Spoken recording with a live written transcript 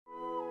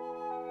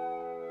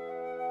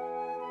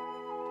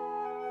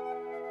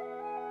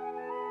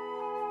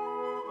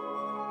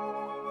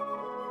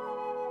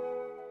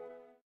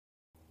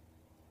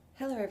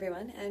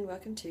everyone, and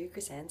welcome to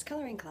Crisanne's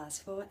colouring class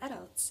for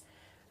adults.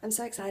 I'm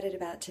so excited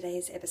about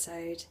today's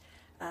episode.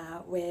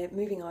 We're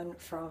moving on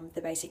from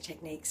the basic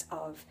techniques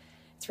of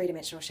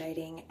three-dimensional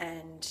shading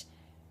and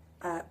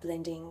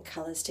blending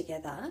colours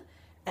together,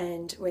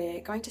 and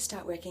we're going to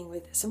start working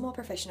with some more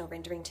professional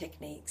rendering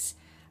techniques,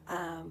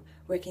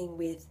 working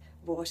with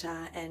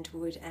water and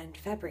wood and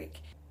fabric.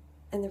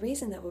 And the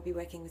reason that we'll be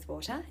working with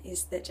water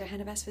is that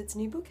Johanna Basford's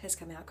new book has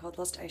come out called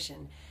Lost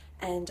Ocean,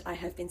 and I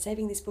have been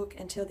saving this book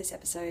until this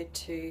episode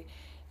to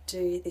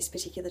do this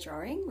particular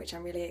drawing, which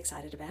I'm really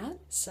excited about.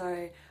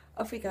 So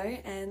off we go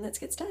and let's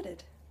get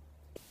started.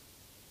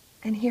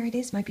 And here it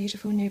is, my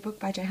beautiful new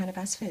book by Johanna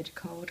Basford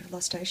called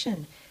Lost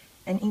Ocean,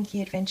 an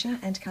inky adventure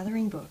and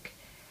colouring book.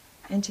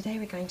 And today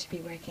we're going to be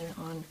working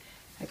on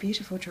a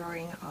beautiful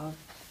drawing of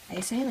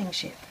a sailing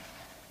ship.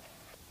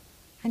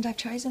 And I've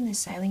chosen this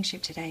sailing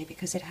ship today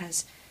because it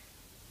has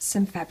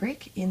some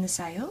fabric in the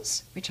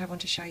sails, which I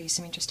want to show you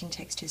some interesting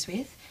textures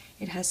with.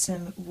 It has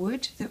some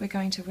wood that we're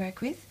going to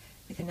work with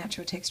a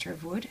natural texture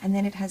of wood, and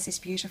then it has this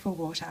beautiful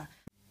water.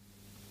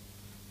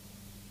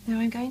 Now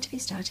I'm going to be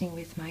starting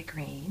with my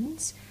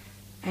greens,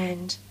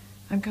 and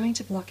I'm going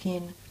to block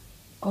in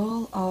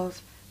all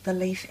of the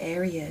leaf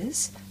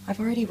areas. I've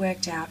already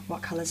worked out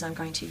what colours I'm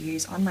going to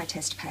use on my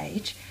test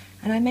page,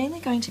 and I'm mainly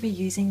going to be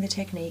using the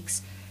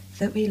techniques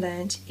that we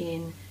learnt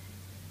in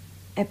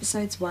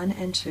episodes 1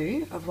 and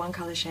 2 of one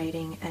colour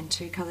shading and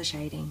two colour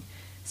shading.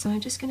 So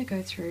I'm just going to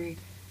go through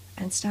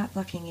and start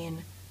blocking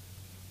in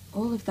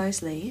all of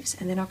those leaves,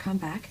 and then I'll come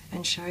back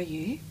and show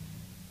you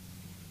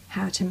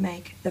how to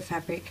make the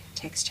fabric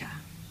texture.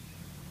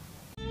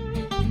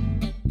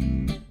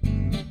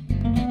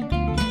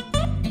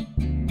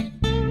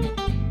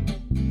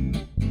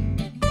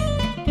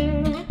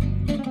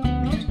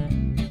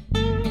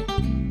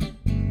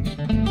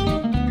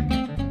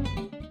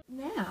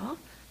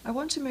 I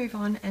want to move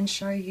on and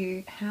show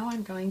you how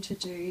I'm going to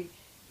do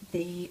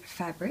the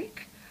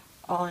fabric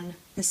on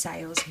the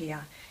sails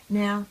here.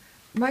 Now,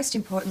 most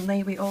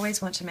importantly, we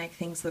always want to make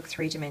things look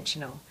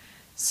three-dimensional.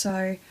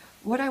 So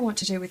what I want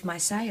to do with my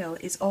sail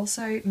is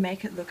also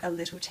make it look a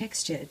little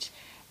textured.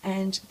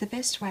 And the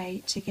best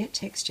way to get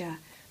texture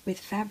with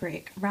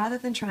fabric, rather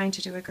than trying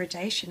to do a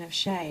gradation of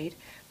shade,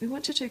 we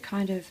want to do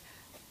kind of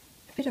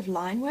a bit of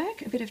line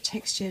work, a bit of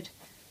textured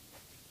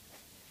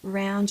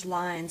round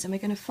lines, and we're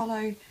going to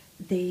follow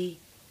the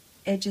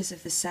edges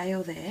of the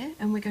sail there,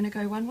 and we're going to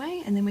go one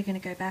way and then we're going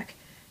to go back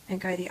and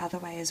go the other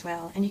way as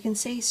well. And you can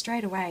see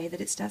straight away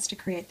that it starts to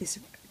create this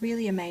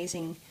really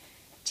amazing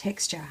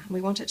texture.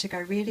 We want it to go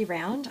really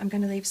round. I'm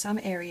going to leave some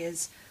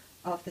areas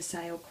of the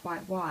sail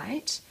quite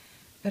white,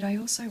 but I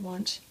also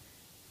want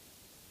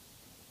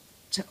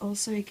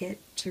to get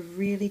to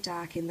really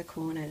dark in the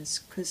corners,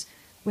 because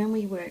when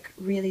we work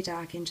really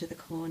dark into the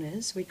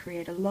corners we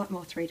create a lot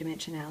more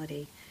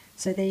three-dimensionality.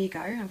 So there you go,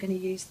 I'm going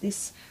to use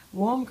this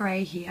warm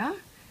grey here,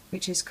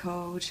 which is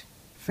called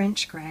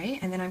French grey,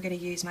 and then I'm going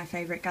to use my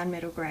favourite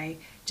gunmetal grey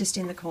just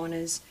in the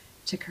corners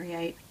to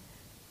create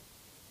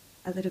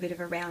a little bit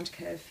of a round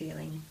curve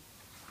feeling.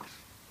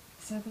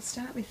 So we'll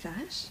start with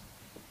that,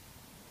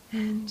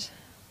 and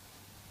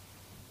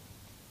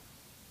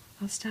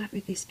I'll start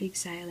with this big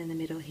sail in the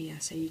middle here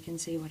so you can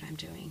see what I'm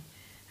doing.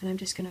 And I'm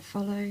just going to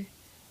follow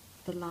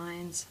the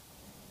lines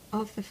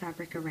of the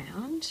fabric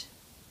around.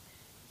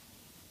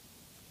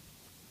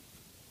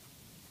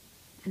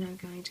 And I'm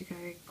going to go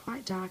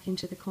quite dark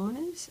into the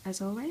corners,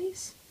 as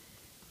always.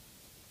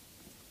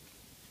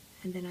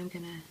 And then I'm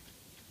going to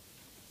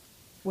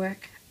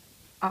work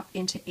up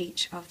into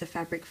each of the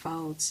fabric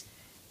folds.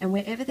 And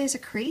wherever there's a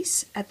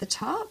crease at the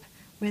top,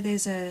 where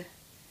there's a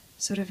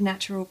sort of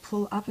natural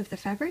pull up of the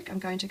fabric, I'm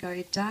going to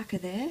go darker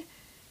there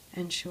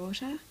and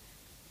shorter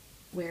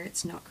where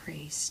it's not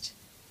creased.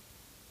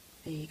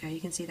 There you go, you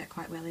can see that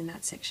quite well in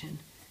that section.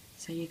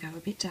 So you go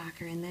a bit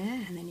darker in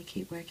there, and then you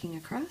keep working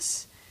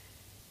across.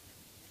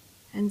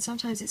 And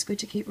sometimes it's good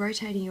to keep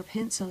rotating your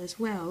pencil as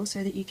well,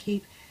 so that you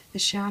keep the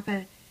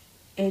sharper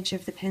edge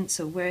of the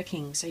pencil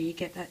working, so you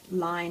get that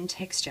line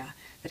texture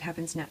that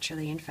happens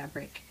naturally in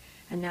fabric.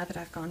 And now that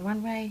I've gone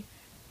one way,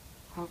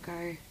 I'll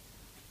go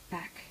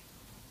back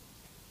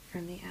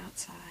from the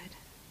outside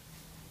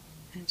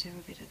and do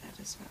a bit of that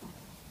as well.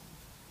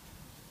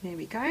 There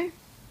we go.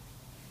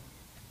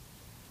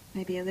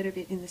 Maybe a little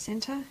bit in the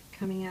centre,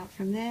 coming out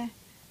from there.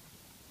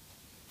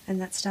 And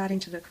that's starting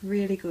to look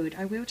really good.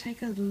 I will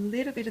take a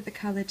little bit of the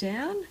colour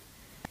down,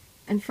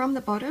 and from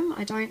the bottom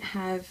I don't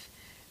have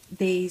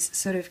these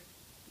sort of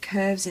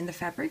curves in the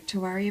fabric to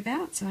worry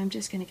about, so I'm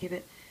just going to give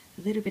it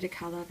a little bit of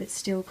colour, but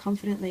still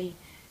confidently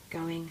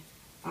going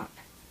up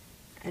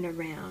and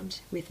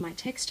around with my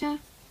texture.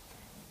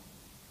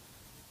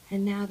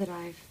 And now that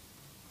I've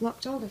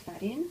blocked all of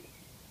that in,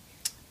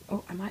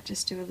 I might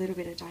just do a little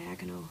bit of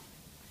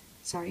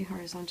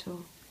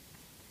horizontal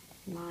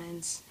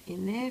lines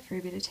in there for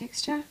a bit of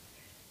texture.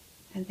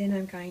 And then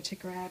I'm going to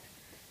grab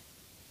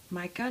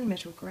my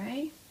gunmetal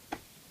grey,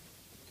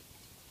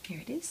 here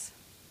it is,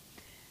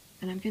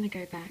 and I'm going to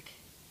go back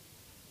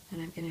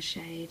and I'm going to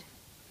shade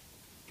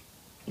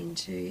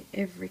into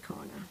every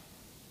corner.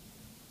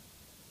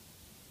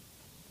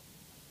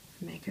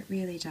 make it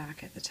really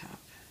dark at the top.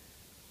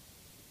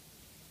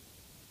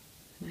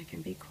 And I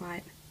can be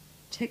quite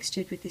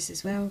textured with this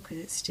as well because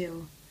it's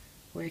still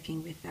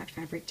working with that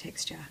fabric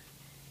texture,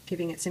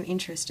 giving it some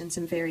interest and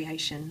some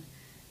variation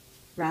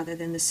rather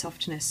than the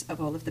softness of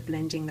all of the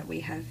blending that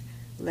we have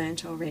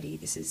learnt already.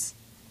 This is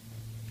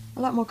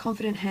a lot more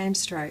confident hand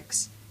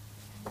strokes.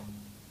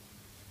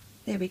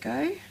 There we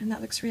go, and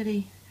that looks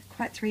really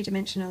quite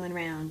three-dimensional and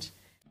round.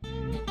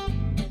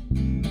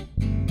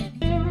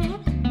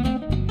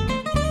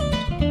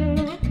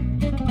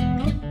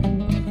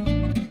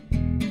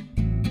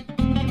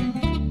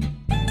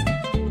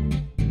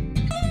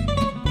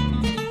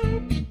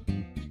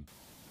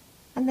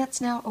 And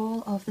that's now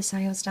all of the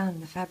sails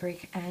done, the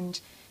fabric and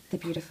the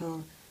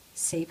beautiful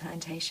sea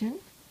plantation.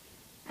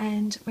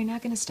 And we're now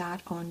going to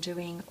start on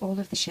doing all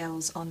of the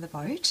shells on the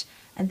boat,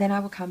 and then I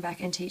will come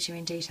back and teach you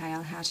in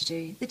detail how to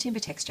do the timber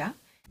texture.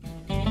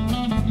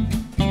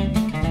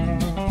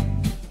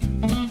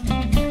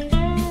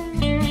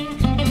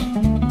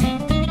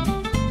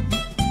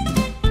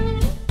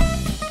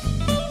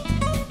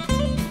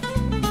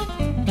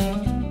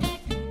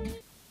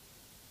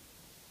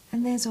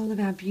 And there's all of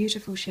our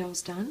beautiful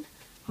shells done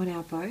on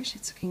our boat.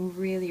 It's looking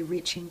really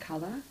rich in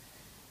colour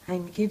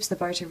and gives the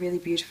boat a really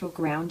beautiful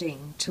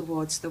grounding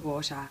towards the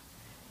water.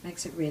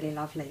 Makes it really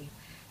lovely.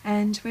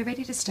 And we're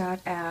ready to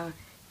start our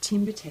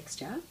timber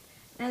texture.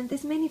 And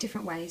there's many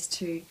different ways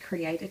to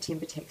create a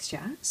timber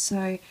texture.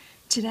 So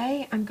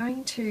today I'm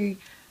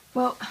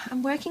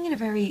working in a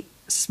very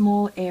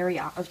small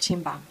area of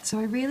timber. So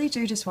I really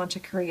do just want to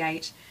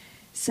create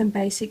some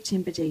basic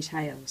timber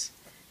details.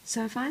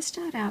 So if I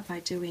start out by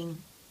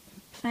doing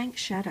plank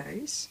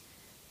shadows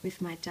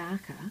with my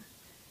darker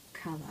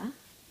colour,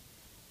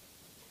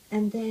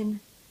 and then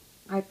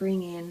I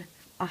bring in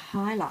a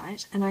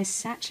highlight and I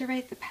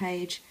saturate the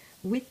page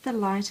with the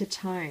lighter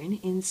tone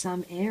in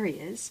some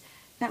areas,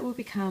 that will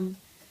become,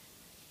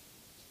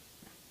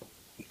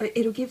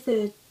 it'll give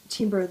the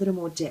timber a little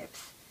more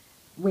depth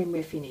when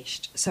we're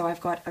finished. So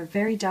I've got a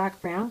very dark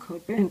brown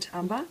called burnt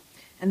umber,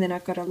 and then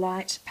I've got a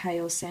light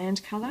pale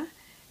sand colour,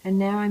 and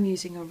now I'm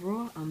using a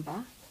raw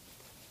umber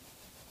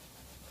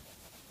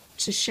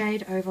to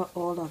shade over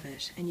all of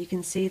it, and you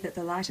can see that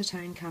the lighter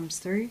tone comes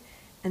through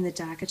and the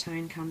darker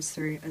tone comes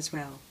through as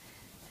well.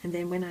 And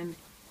then when I'm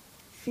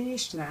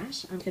finished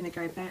that, I'm going to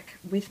go back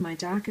with my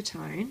darker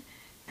tone,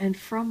 and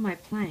from my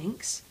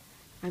planks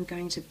I'm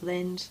going to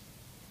blend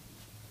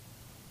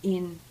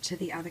into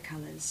the other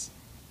colours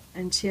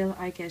until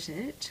I get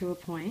it to a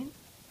point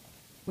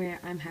where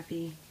I'm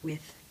happy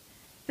with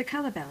the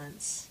colour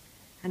balance.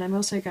 And I'm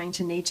also going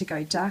to need to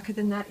go darker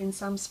than that in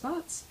some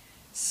spots.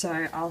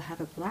 So I'll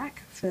have a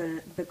black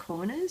for the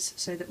corners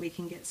so that we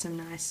can get some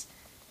nice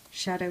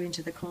shadow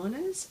into the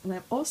corners. And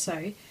I'm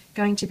also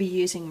going to be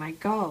using my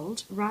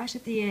gold right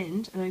at the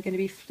end, and I'm going to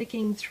be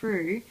flicking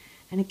through.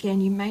 And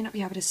again, you may not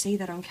be able to see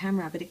that on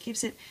camera, but it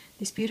gives it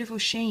this beautiful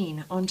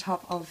sheen on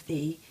top of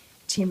the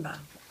timber.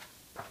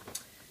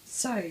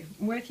 So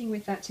working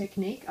with that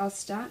technique, I'll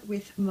start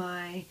with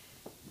my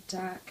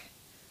dark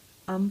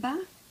umber,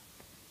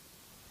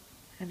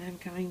 and I'm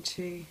going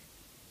to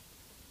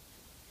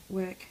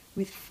work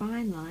with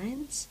fine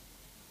lines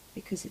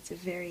because it's a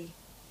very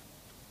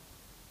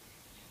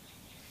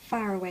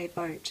far away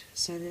boat,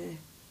 so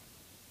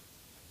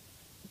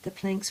the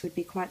planks would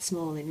be quite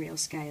small in real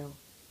scale.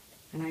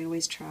 And I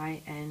always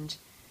try and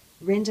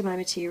render my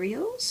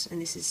materials,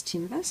 and this is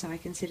timber, so I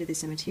consider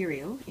this a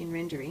material in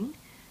rendering.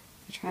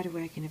 I try to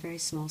work in a very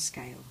small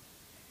scale.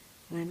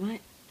 And I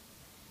might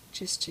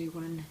just do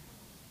one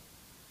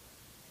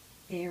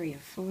area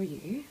for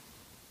you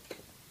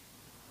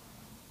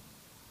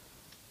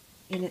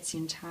in its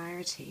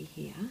entirety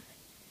here,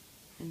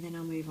 and then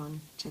I'll move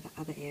on to the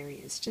other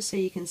areas, just so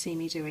you can see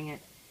me doing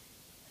it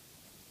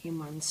in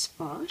one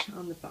spot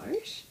on the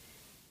boat.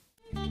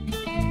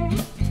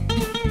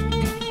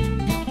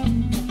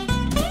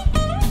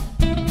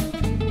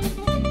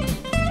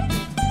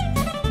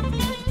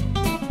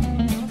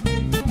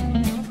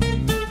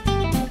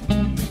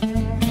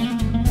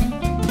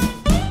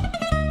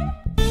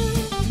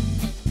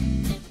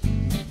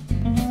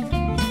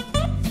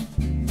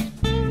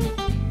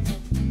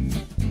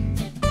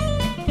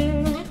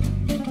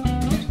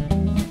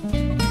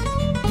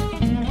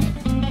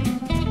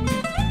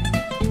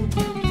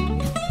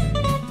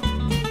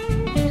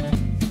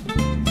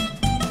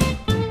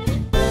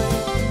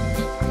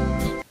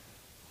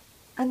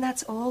 And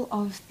that's all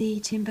of the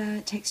timber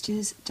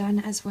textures done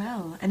as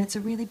well, and it's a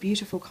really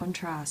beautiful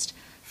contrast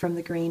from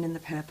the green and the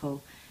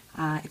purple.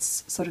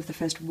 It's sort of the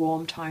first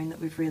warm tone that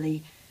we've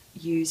really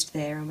used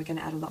there, and we're going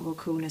to add a lot more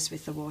coolness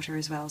with the water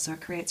as well, so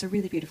it creates a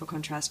really beautiful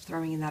contrast,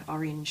 throwing in that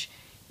orange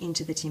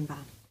into the timber.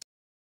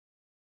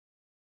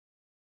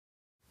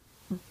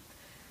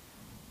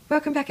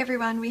 Welcome back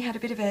everyone. We had a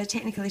bit of a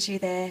technical issue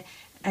there,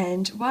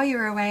 and while you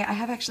were away I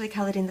have actually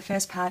coloured in the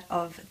first part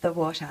of the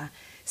water.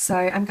 So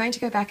I'm going to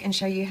go back and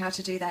show you how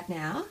to do that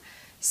now.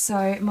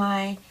 So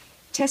my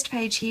test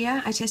page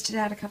here, I tested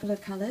out a couple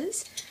of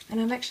colours, and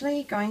I'm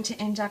actually going to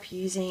end up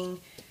using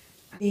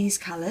these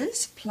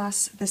colours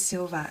plus the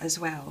silver as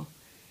well.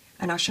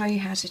 And I'll show you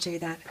how to do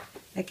that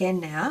again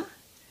now.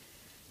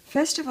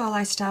 First of all,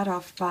 I start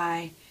off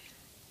by,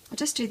 I'll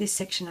just do this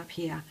section up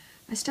here.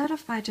 I start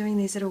off by doing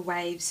these little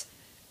waves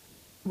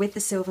with the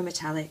silver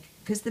metallic,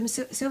 because the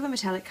silver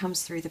metallic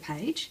comes through the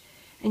page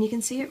and you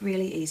can see it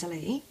really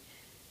easily.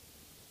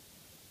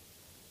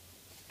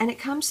 And it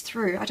comes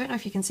through, I don't know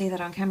if you can see that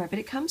on camera, but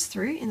it comes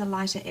through in the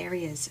lighter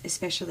areas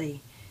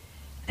especially.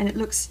 And it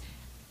looks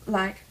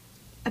like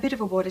a bit of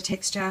a water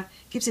texture,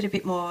 gives it a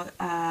bit more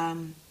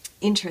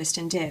interest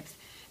and depth.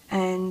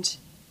 And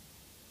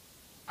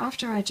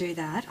after I do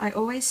that, I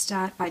always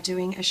start by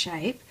doing a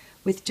shape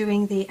with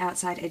doing the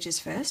outside edges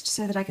first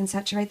so that I can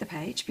saturate the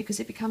page,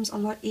 because it becomes a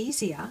lot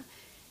easier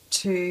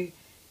to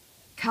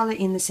colour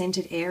in the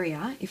centred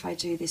area if I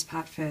do this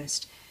part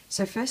first.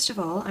 So first of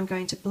all, I'm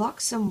going to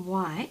block some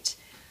white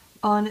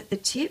on the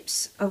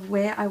tips of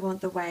where I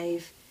want the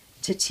wave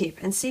to tip,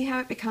 and see how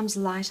it becomes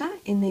lighter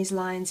in these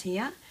lines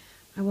here.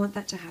 I want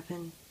that to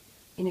happen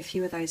in a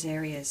few of those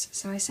areas.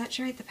 So I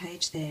saturate the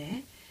page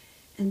there,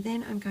 and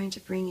then I'm going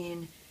to bring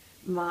in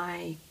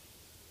my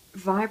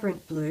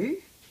vibrant blue,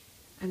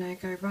 and I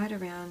go right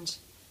around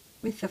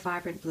with the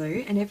vibrant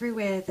blue, and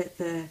everywhere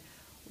that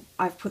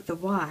I've put the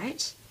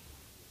white,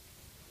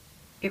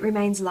 it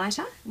remains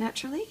lighter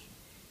naturally.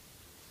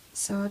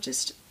 So I'll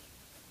just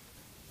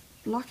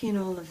block in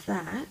all of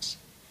that.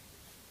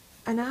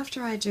 And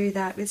after I do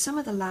that, with some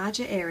of the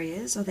larger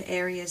areas, or the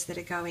areas that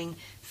are going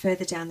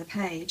further down the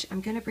page,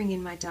 I'm going to bring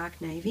in my dark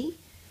navy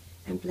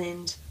and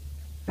blend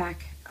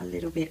back a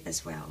little bit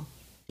as well.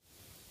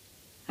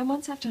 And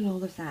once I've done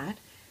all of that,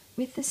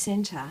 with the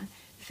centre,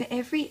 for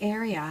every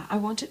area I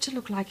want it to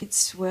look like it's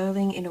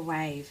swirling in a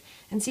wave.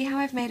 And see how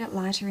I've made it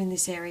lighter in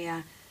this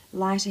area,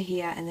 lighter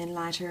here, and then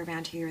lighter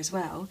around here as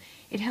well?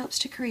 It helps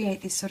to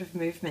create this sort of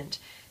movement.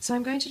 So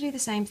I'm going to do the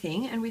same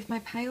thing, and with my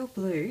pale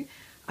blue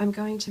I'm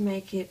going to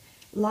make it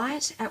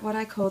light at what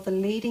I call the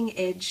leading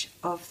edge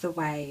of the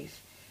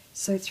wave.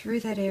 So through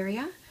that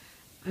area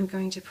I'm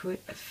going to put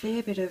a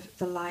fair bit of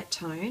the light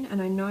tone,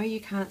 and I know you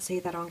can't see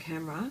that on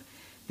camera,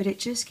 but it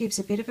just gives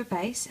a bit of a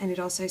base, and it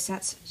also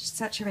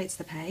saturates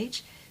the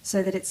page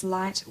so that it's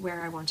light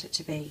where I want it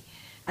to be.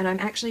 And I'm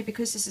actually,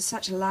 because this is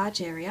such a large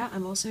area,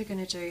 I'm also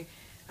going to do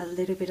a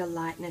little bit of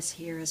lightness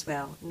here as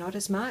well. Not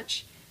as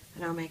much,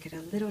 and I'll make it a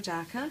little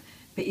darker,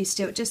 but you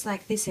still, just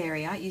like this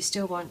area, you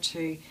still want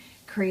to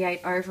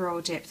create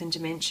overall depth and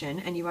dimension,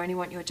 and you only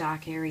want your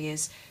dark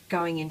areas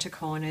going into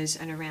corners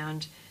and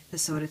around the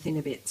sort of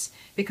thinner bits.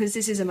 Because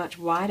this is a much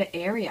wider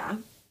area,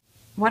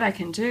 what I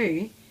can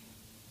do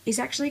is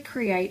actually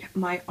create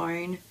my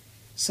own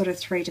sort of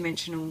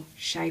three-dimensional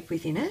shape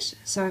within it.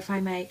 So if I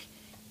make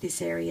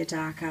this area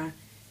darker,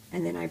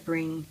 and then I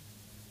bring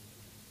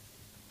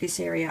this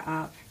area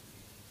up,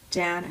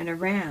 down and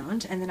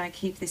around, and then I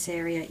keep this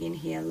area in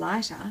here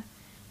lighter,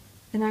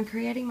 then I'm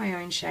creating my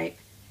own shape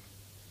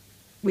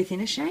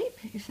within a shape,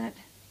 if that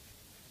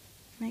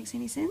makes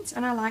any sense.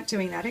 And I like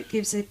doing that. It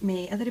gives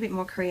me a little bit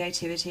more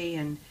creativity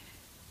and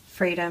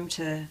freedom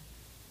to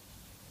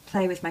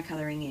play with my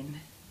colouring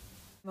in.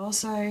 I'm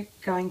also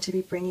going to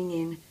be bringing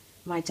in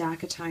my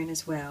darker tone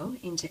as well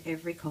into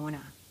every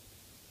corner,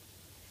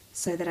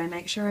 so that I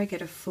make sure I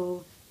get a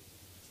full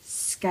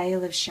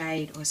scale of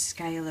shade or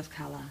scale of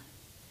colour.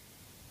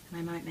 And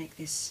I might make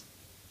this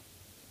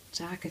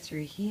darker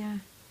through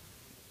here,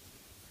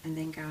 and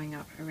then going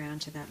up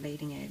around to that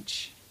leading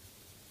edge.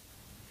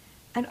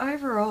 And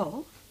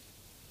overall,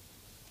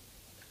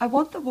 I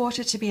want the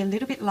water to be a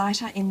little bit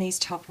lighter in these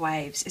top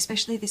waves,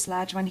 especially this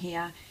large one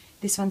here.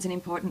 This one's an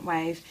important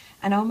wave,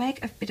 and I'll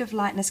make a bit of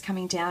lightness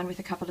coming down with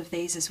a couple of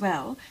these as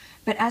well.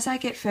 But as I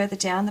get further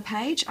down the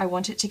page, I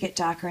want it to get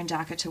darker and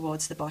darker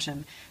towards the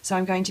bottom. So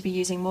I'm going to be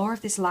using more of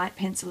this light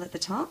pencil at the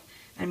top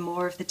and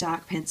more of the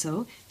dark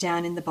pencil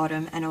down in the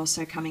bottom, and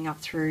also coming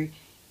up through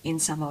in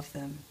some of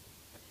them.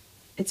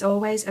 It's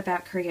always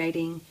about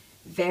creating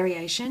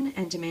variation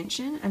and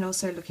dimension, and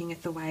also looking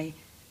at the way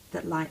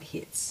that light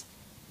hits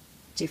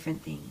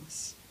different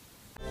things.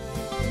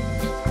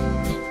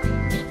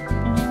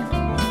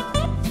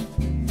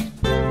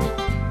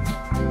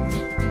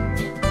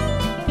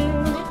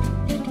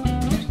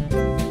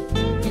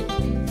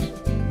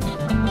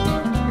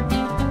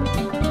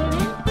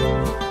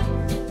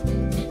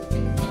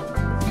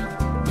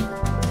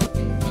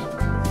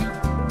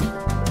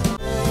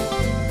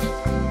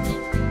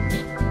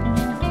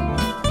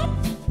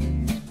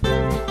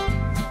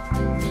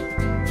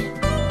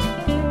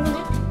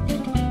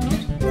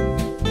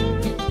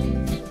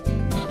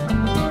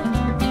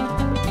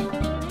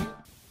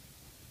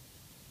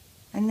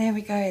 And there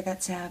we go,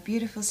 that's our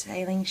beautiful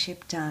sailing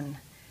ship done.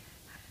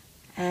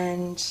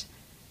 And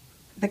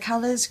the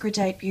colours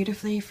gradate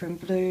beautifully from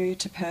blue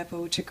to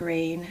purple to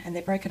green, and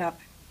they're broken up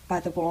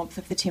by the warmth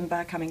of the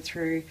timber coming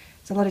through.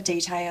 There's a lot of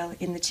detail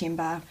in the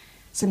timber,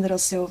 some little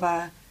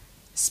silver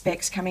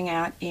specks coming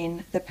out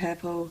in the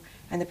purple,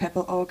 and the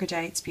purple all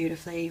gradates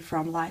beautifully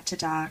from light to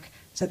dark,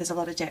 so there's a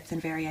lot of depth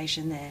and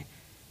variation there.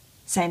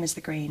 Same as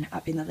the green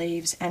up in the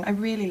leaves, and I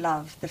really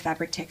love the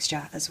fabric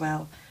texture as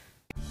well.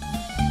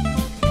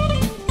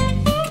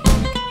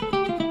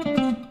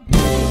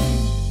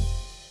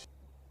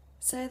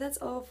 So that's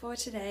all for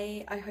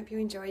today. I hope you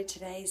enjoyed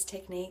today's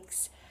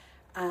techniques.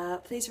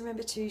 Please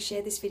remember to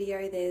share this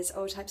video. There's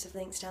all types of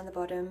links down the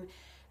bottom,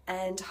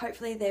 and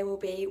hopefully there will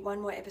be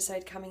one more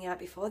episode coming out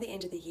before the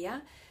end of the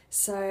year.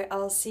 So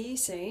I'll see you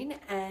soon,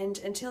 and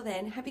until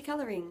then, happy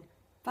colouring.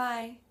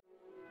 Bye!